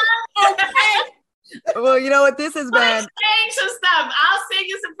 Well, you know what? This has been. Exchange some stuff. I'll send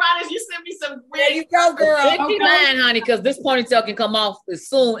you some products. You send me some. There you go, girl. 59, honey, because this ponytail can come off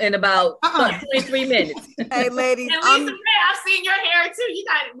soon in about 23 minutes. Hey, ladies. And Lisa Ray, I've seen your hair too. You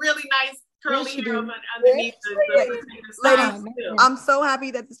got really nice curly hair underneath the ladies, I'm so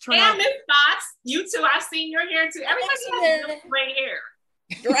happy that this turned out. And Miss Fox, you too. I've seen your hair too. Everybody has really great hair.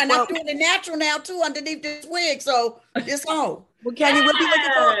 And I'm doing it natural now too underneath this wig, so it's on. Well, Kenya, we'll be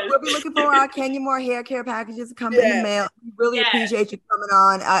looking for our Kenya Moore hair care packages to come in the mail. We really appreciate you coming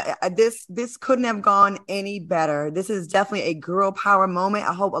on. This couldn't have gone any better. This is definitely a girl power moment.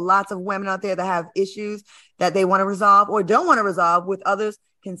 I hope lots of women out there that have issues that they want to resolve or don't want to resolve with others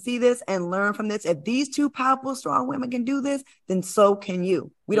can see this and learn from this. If these two powerful, strong women can do this, then so can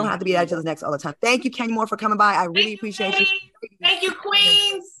you. We don't have to be at each other's necks all the time. Thank you, Kenya Moore, for coming by. I really appreciate you. Thank you,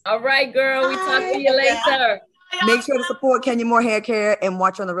 Queens. All right, girl. We talk to you later. Make sure to support Kenya Moore Hair Care and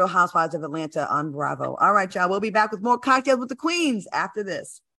watch her on The Real Housewives of Atlanta on Bravo. All right, y'all. We'll be back with more Cocktails with the Queens after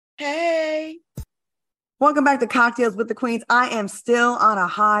this. Hey. Welcome back to Cocktails with the Queens. I am still on a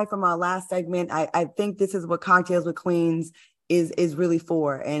high from our last segment. I think this is what Cocktails with Queens is really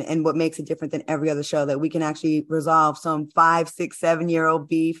for and what makes it different than every other show, that we can actually resolve some 5, 6, 7-year-old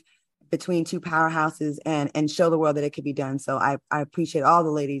beef between two powerhouses and show the world that it could be done. So I appreciate all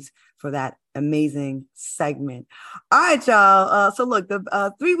the ladies for that amazing segment. All right, y'all. So look, the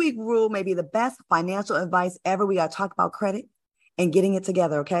 3-week rule may be the best financial advice ever. We got to talk about credit and getting it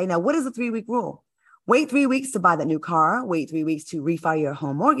together. Okay. Now, what is the 3-week rule? Wait 3 weeks to buy that new car, wait 3 weeks to refi your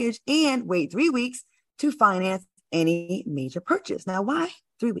home mortgage, and wait 3 weeks to finance any major purchase. Now, why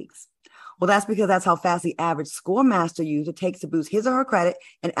 3 weeks? Well, that's because that's how fast the average Score Master user takes to boost his or her credit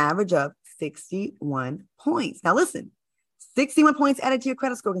and average up 61 points. Now, listen, 61 points added to your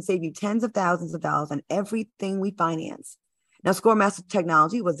credit score can save you tens of thousands of dollars on everything we finance. Now, Score Master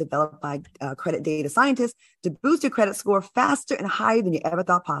technology was developed by credit data scientists to boost your credit score faster and higher than you ever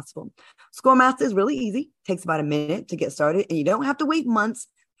thought possible. Score Master is really easy, takes about a minute to get started, and you don't have to wait months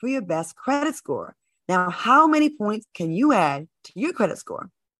for your best credit score. Now, how many points can you add to your credit score?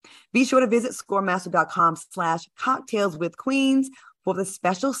 Be sure to visit scoremaster.com/cocktailswithqueens for the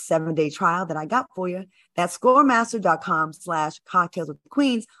special 7-day trial that I got for you. That's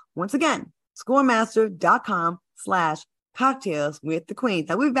scoremaster.com/cocktailswithqueens. Once again, scoremaster.com/cocktailswiththequeens.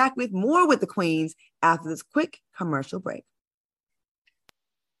 Now we'll be back with more with the Queens after this quick commercial break.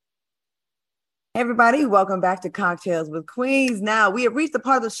 Hey everybody, welcome back to Cocktails with Queens. Now, we have reached the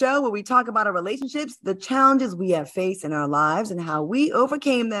part of the show where we talk about our relationships, the challenges we have faced in our lives, and how we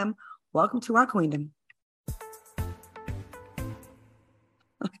overcame them. Welcome to our queendom.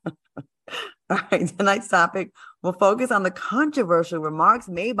 All right, tonight's topic will focus on the controversial remarks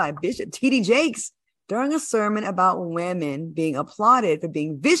made by Bishop T.D. Jakes during a sermon about women being applauded for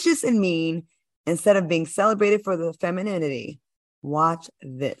being vicious and mean instead of being celebrated for their femininity. Watch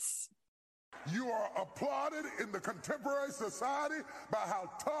this. You are applauded in the contemporary society by how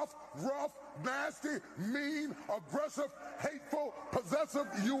tough, rough, nasty, mean, aggressive, hateful, possessive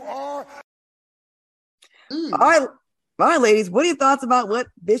you are. All right, ladies, what are your thoughts about what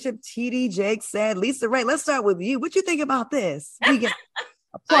Bishop T.D. Jakes said? Lisa Ray, let's start with you. What you think about this? We get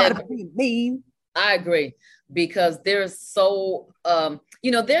applauded for being mean. I agree, because there's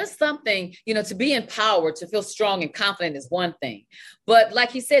there's something, to be empowered, to feel strong and confident is one thing. But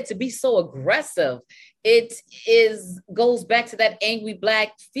like he said, to be so aggressive, goes back to that angry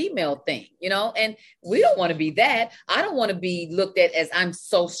Black female thing, and we don't want to be that. I don't want to be looked at as I'm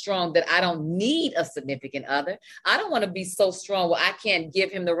so strong that I don't need a significant other. I don't want to be so strong where I can't give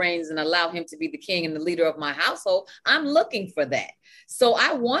him the reins and allow him to be the king and the leader of my household. I'm looking for that. So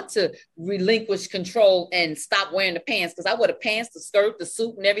I want to relinquish control and stop wearing the pants, because I wear the pants, the skirt, the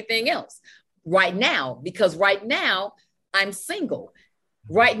suit, and everything else right now, because right now I'm single.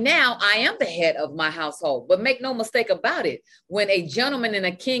 Right now, I am the head of my household, but make no mistake about it. When a gentleman and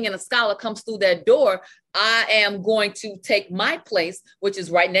a king and a scholar comes through that door, I am going to take my place, which is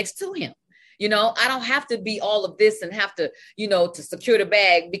right next to him. You know, I don't have to be all of this and have to, you know, to secure the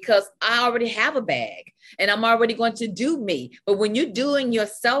bag, because I already have a bag and I'm already going to do me. But when you're doing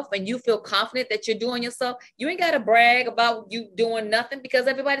yourself and you feel confident that you're doing yourself, you ain't got to brag about you doing nothing, because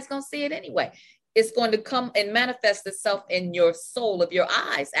everybody's going to see it anyway. It's going to come and manifest itself in your soul of your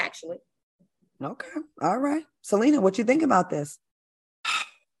eyes, actually. Okay. All right. Selena, what you think about this?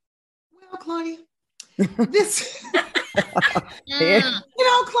 Well, Claudia, this, Yeah.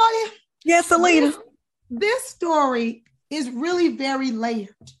 Claudia. Yeah, Selena. This story is really very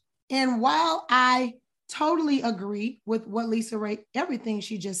layered. And while I totally agree with what Lisa Ray, everything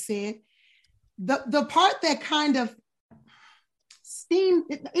she just said, the part that kind of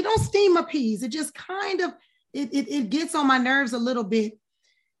it don't steam appease. It just kind of, it gets on my nerves a little bit.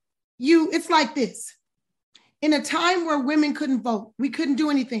 It's like this. In a time where women couldn't vote, we couldn't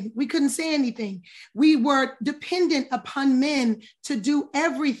do anything. We couldn't say anything. We were dependent upon men to do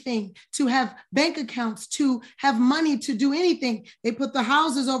everything, to have bank accounts, to have money, to do anything. They put the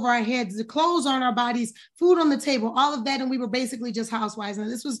houses over our heads, the clothes on our bodies, food on the table, all of that. And we were basically just housewives. And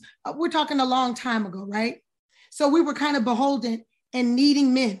this was, we're talking a long time ago, right? So we were kind of beholden and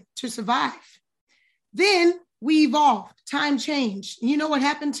needing men to survive. Then we evolved, time changed. You know what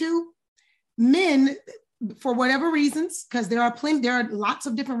happened to men, for whatever reasons, because there are lots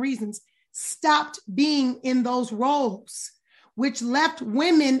of different reasons, stopped being in those roles, which left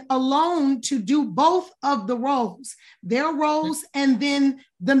women alone to do both of the roles, their roles and then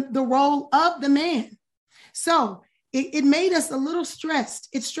the role of the man. So it made us a little stressed.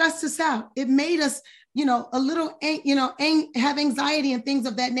 It stressed us out. It made us, a little, have anxiety and things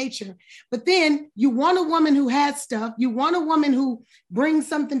of that nature. But then you want a woman who has stuff. You want a woman who brings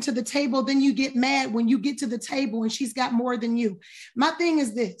something to the table. Then you get mad when you get to the table and she's got more than you. My thing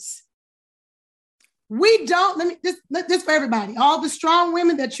is this. We don't, this for everybody, all the strong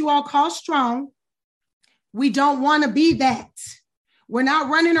women that you all call strong, we don't want to be that. We're not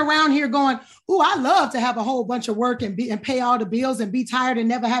running around here going, oh, I love to have a whole bunch of work and pay all the bills and be tired and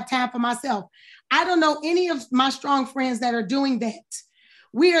never have time for myself. I don't know any of my strong friends that are doing that.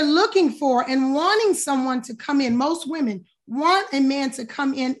 We are looking for and wanting someone to come in. Most women want a man to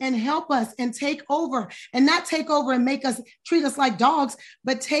come in and help us and take over, and not take over and make us treat us like dogs,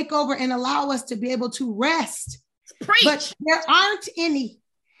 but take over and allow us to be able to rest. Preach. But there aren't any.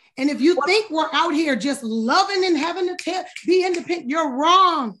 And if you think we're out here just loving and having to be independent, you're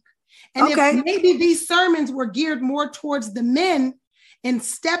wrong. And if maybe these sermons were geared more towards the men and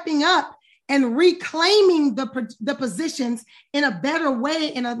stepping up and reclaiming the positions in a better way,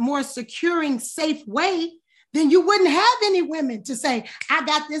 in a more securing, safe way, then you wouldn't have any women to say, I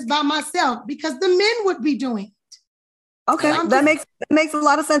got this by myself, because the men would be doing it. Okay, that makes a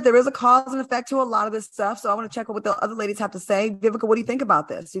lot of sense. There is a cause and effect to a lot of this stuff. So I want to check out what the other ladies have to say. Vivica, what do you think about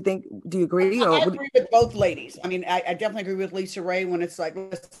this? Do you agree? I agree with both ladies. I mean, I definitely agree with Lisa Ray when it's like,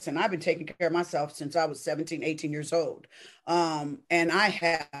 listen, I've been taking care of myself since I was 17, 18 years old. And I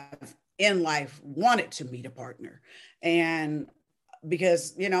have in life wanted to meet a partner. And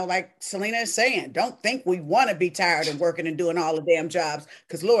because, like Selena is saying, don't think we want to be tired and working and doing all the damn jobs,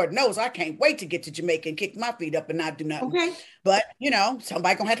 because Lord knows I can't wait to get to Jamaica and kick my feet up and not do nothing. Okay. But,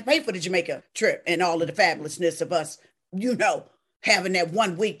 somebody gonna have to pay for the Jamaica trip and all of the fabulousness of us, having that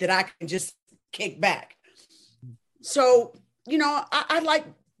 1 week that I can just kick back. So, I like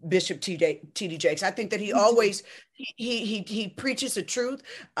Bishop T.D. Jakes. I think that he always, he preaches the truth.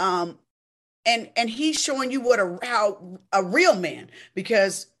 And he's showing you how a real man,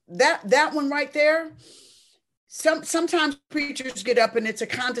 because that one right there, sometimes preachers get up and it's a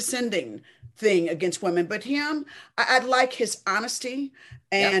condescending thing against women, but him, I like his honesty,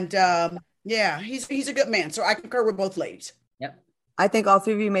 and he's a good man. So I concur with both ladies. I think all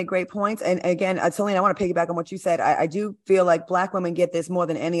three of you made great points. And again, Selena, I want to piggyback on what you said. I do feel like Black women get this more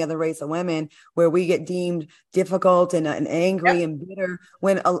than any other race of women, where we get deemed difficult and angry and bitter,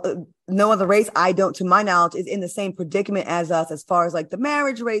 when no other race, to my knowledge, is in the same predicament as us, as far as like the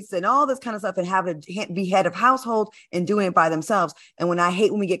marriage rates and all this kind of stuff, and having to be head of household and doing it by themselves. And when I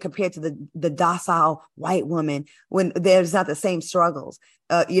hate when we get compared to the docile white woman, when there's not the same struggles,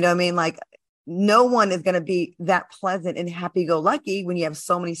 you know what I mean? Like, no one is going to be that pleasant and happy-go-lucky when you have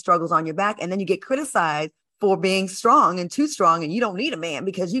so many struggles on your back, and then you get criticized for being strong and too strong, and you don't need a man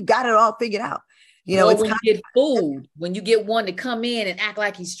because you got it all figured out. It's when you get fooled, when you get one to come in and act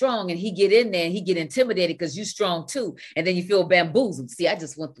like he's strong, and he get in there and he get intimidated because you strong too, and then you feel bamboozled. See, I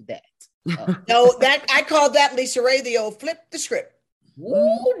just went through that. No, that I called that, Lisa Ray, the old flip the script.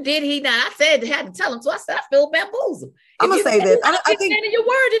 Ooh, did he not? I said, had to tell him. So I said, I feel bamboozled. I'm going to say this. I think stand in your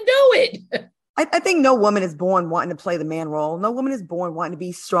word and do it. I think no woman is born wanting to play the man role. No woman is born wanting to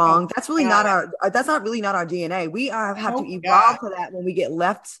be strong. That's really not our DNA. We have to evolve to that when we get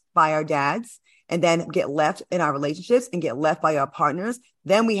left by our dads and then get left in our relationships and get left by our partners.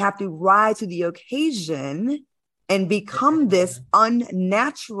 Then we have to rise to the occasion and become this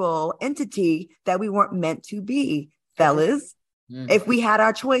unnatural entity that we weren't meant to be. Fellas, if we had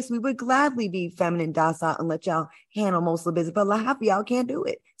our choice, we would gladly be feminine, docile, and let y'all handle most of the business. But half of y'all can't do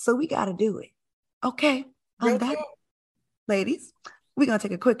it. So we got to do it. Okay. On that, ladies, we're going to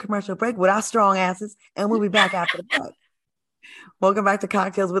take a quick commercial break with our strong asses, and we'll be back after the break. Welcome back to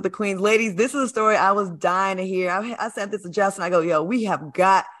Cocktails with the Queens. Ladies, this is a story I was dying to hear. I sent this to Justin. I go, yo, we have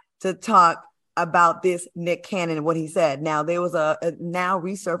got to talk about this Nick Cannon and what he said. Now, there was a now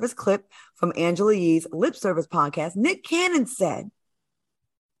resurfaced clip from Angela Yee's Lip Service podcast. Nick Cannon said,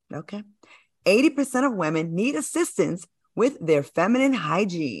 okay, 80% of women need assistance with their feminine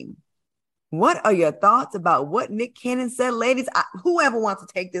hygiene. What are your thoughts about what Nick Cannon said? Ladies, whoever wants to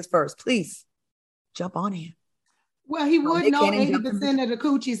take this first, please jump on in. Well, he would know 80% of the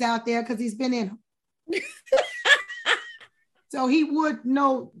coochies out there because he's been in them. So he would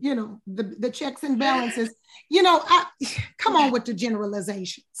know, the checks and balances. Come on with the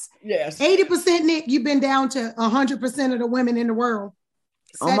generalizations. Yes. 80%, Nick, you've been down to 100% of the women in the world.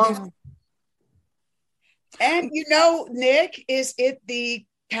 Almost. And Nick, is it the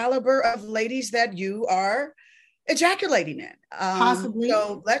caliber of ladies that you are ejaculating in? Possibly.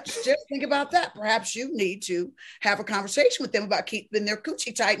 So let's just think about that. Perhaps you need to have a conversation with them about keeping their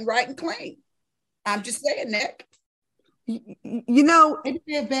coochie tight and right and clean. I'm just saying, Nick. Maybe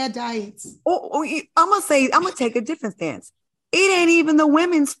they have bad diets. I'm gonna take a different stance. It ain't even the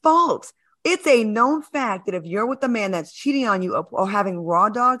women's fault. It's a known fact that if you're with a man that's cheating on you or having raw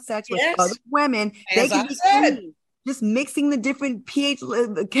dog sex with other women, they can be clean. Just mixing the different pH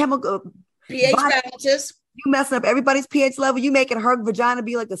chemical pH balances. You messing up everybody's pH level. You making her vagina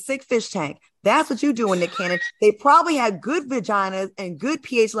be like a sick fish tank. That's what you doing, Nick Cannon. They probably had good vaginas and good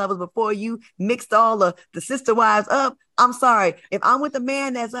pH levels before you mixed all the sister wives up. I'm sorry. If I'm with a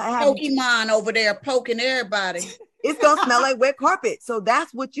man that's Pokemon over there poking everybody, it's gonna smell like wet carpet. So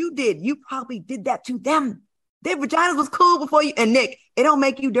that's what you did. You probably did that to them. Their vaginas was cool before you. And Nick, it don't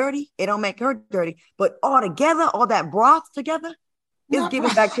make you dirty. It don't make her dirty. But all together, all that broth together, is giving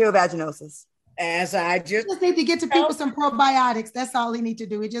bacterial vaginosis. As I just need to get to people some probiotics. That's all he need to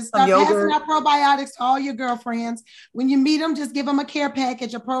do. He just start passing out probiotics to all your girlfriends. When you meet them, just give them a care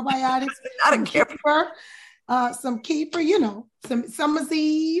package of probiotics. Not a care some Keeper, some Summer's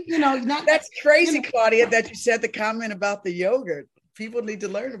Eve, That's crazy, Claudia, that you said the comment about the yogurt. People need to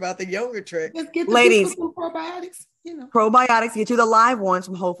learn about the yogurt trick. Just get the ladies, some probiotics. Probiotics, get you the live ones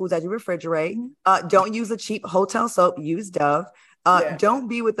from Whole Foods that you refrigerate. Don't use a cheap hotel soap. Use Dove. Don't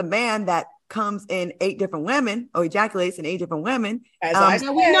be with the man that comes in 8 different women or ejaculates in 8 different women. That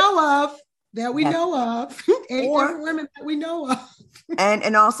we know of. 8 different women that we know of.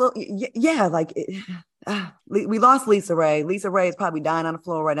 and also, we lost Lisa Ray. Lisa Ray is probably dying on the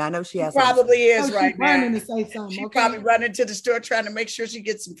floor right now. I know she has. Probably is right now. To say something. She's probably running to the store trying to make sure she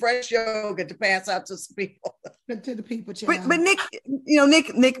gets some fresh yogurt to pass out to some people. To the people. But Nick,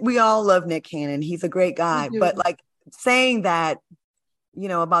 Nick, we all love Nick Cannon. He's a great guy. But saying that,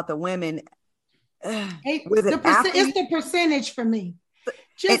 about the women, it's the percentage for me.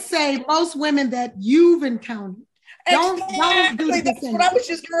 Just say most women that you've encountered. Don't do the That's what I was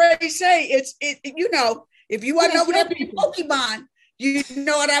just going to say. If you want to know what that Pokemon, you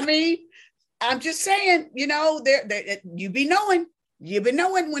know what I mean? I'm just saying, you be knowing. You've been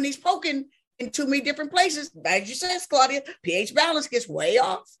knowing when he's poking in too many different places. As you said, Claudia, pH balance gets way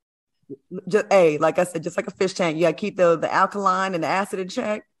off. Like I said, just like a fish tank, you got to keep the alkaline and the acid in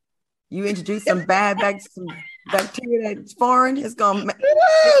check. You introduce some some bacteria that's foreign, it's going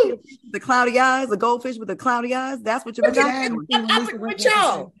to the cloudy eyes, the goldfish with the cloudy eyes. That's what you're doing. But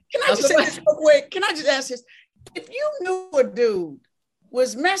y'all, can I just say this real quick? Can I just ask this? If you knew a dude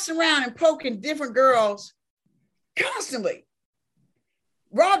was messing around and poking different girls constantly,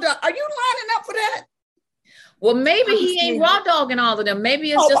 raw dog, are you lining up for that? Well, maybe he ain't raw dogging all of them.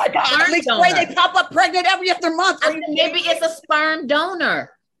 Maybe it's just a sperm donor. They pop up pregnant every other month. Maybe it's a sperm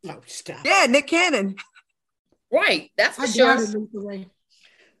donor. Oh, stop. Yeah, Nick Cannon. Right. That's for sure.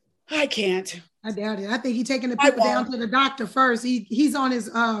 I can't. I doubt it. I think he's taking the people down to the doctor first. He's on his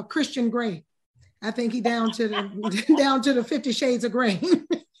Christian Grey. I think he down to the 50 Shades of Grey.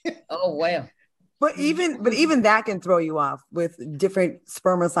 Oh well. But even that can throw you off with different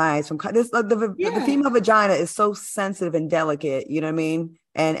spermicides from this. The female vagina is so sensitive and delicate. You know what I mean?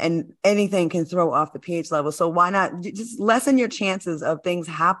 and anything can throw off the pH level. So why not just lessen your chances of things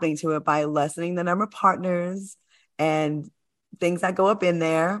happening to it by lessening the number of partners and things that go up in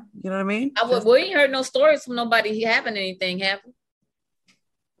there. You know what I mean? We ain't heard no stories from nobody having anything happen.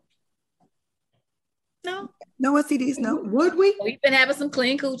 No STDs, no. Would we? We've been having some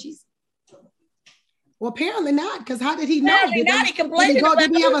clean coochies. Well, apparently not, because how did he know? Apparently not. He complained about did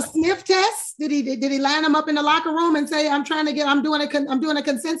he have a sniff test? Did he line them up in the locker room and say, I'm doing a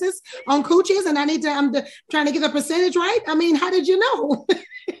consensus on coochies and I'm trying to get the percentage right? I mean, how did you know?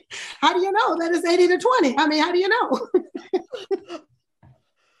 How do you know that it's 80-20? I mean, how do you know?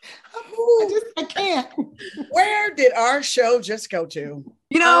 I can't. Where did our show just go to?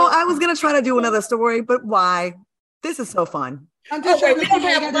 You know, I was going to try to do another story, but why? This is so fun. We don't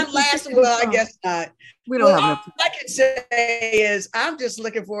have one last one. Well, I guess not. We don't have enough. All I can say is I'm just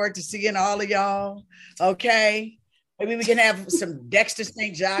looking forward to seeing all of y'all. Okay. Maybe we can have some Dexter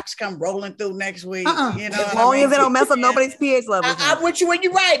St. Jacques come rolling through next week. You know, as long as they don't mess up nobody's pH levels. I'm with you when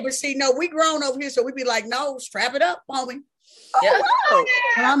you're right, but see, no, we grown over here, so we be like, no, strap it up, homie. Yeah. Well,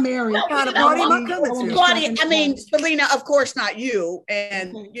 I'm married. Claudia, I mean, Selena, of course not you,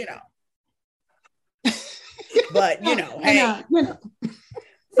 and you know. But you know, hey.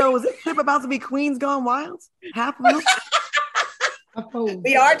 So is this trip about to be Queens Gone Wild? Half of them?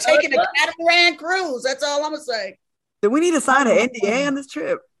 We are taking a catamaran cruise. That's all I'm gonna say. Do we need to sign an NDA on this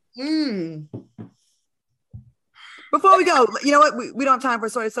trip? Before we go, you know what? We don't have time for a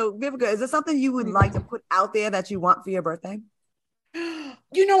story. So Vivica, is there something you would like to put out there that you want for your birthday?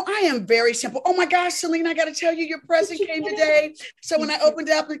 You know, I am very simple. Oh my gosh, Selena, I got to tell you, your present came today. So when I opened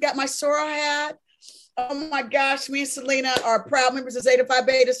it up and got my Sora hat, oh my gosh, me and Selena are proud members of Zeta Phi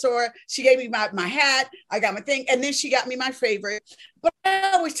Beta Sora. She gave me my hat. I got my thing. And then she got me my favorite. But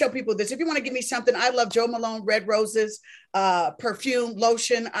I always tell people this. If you want to give me something, I love Jo Malone Red Roses perfume,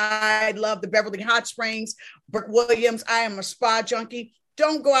 lotion. I love the Beverly Hot Springs, Brooke Williams. I am a spa junkie.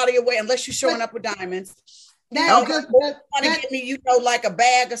 Don't go out of your way unless you're showing up with diamonds. Now, want to give me, you know, like a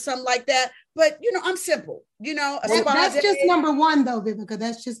bag or something like that. But, you know, I'm simple. You know, that's just number one, though, Vivica.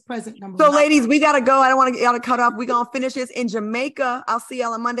 That's just present number one. So, ladies, we got to go. I don't want to get y'all to cut off. We're going to finish this in Jamaica. I'll see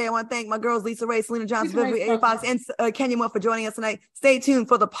y'all on Monday. I want to thank my girls, Lisa Ray, Selena Johnson, Vivica A. Fox, and Kenya Moore for joining us tonight. Stay tuned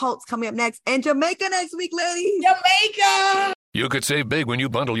for the Pulse coming up next. And Jamaica next week, ladies. Jamaica! You could save big when you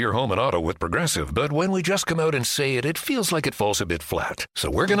bundle your home and auto with Progressive, but when we just come out and say it, it feels like it falls a bit flat. So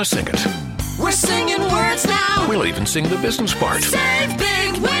we're going to sing it. We're singing words now. We'll even sing the business part. Save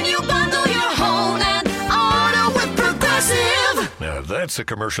big when you bundle your home and auto with Progressive. Now that's a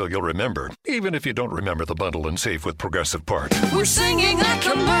commercial you'll remember, even if you don't remember the bundle and save with Progressive part. We're singing a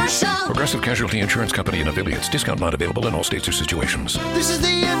commercial. Progressive Casualty Insurance Company and affiliates. Discount not available in all states or situations. This is the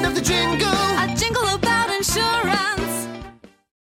end of the jingle.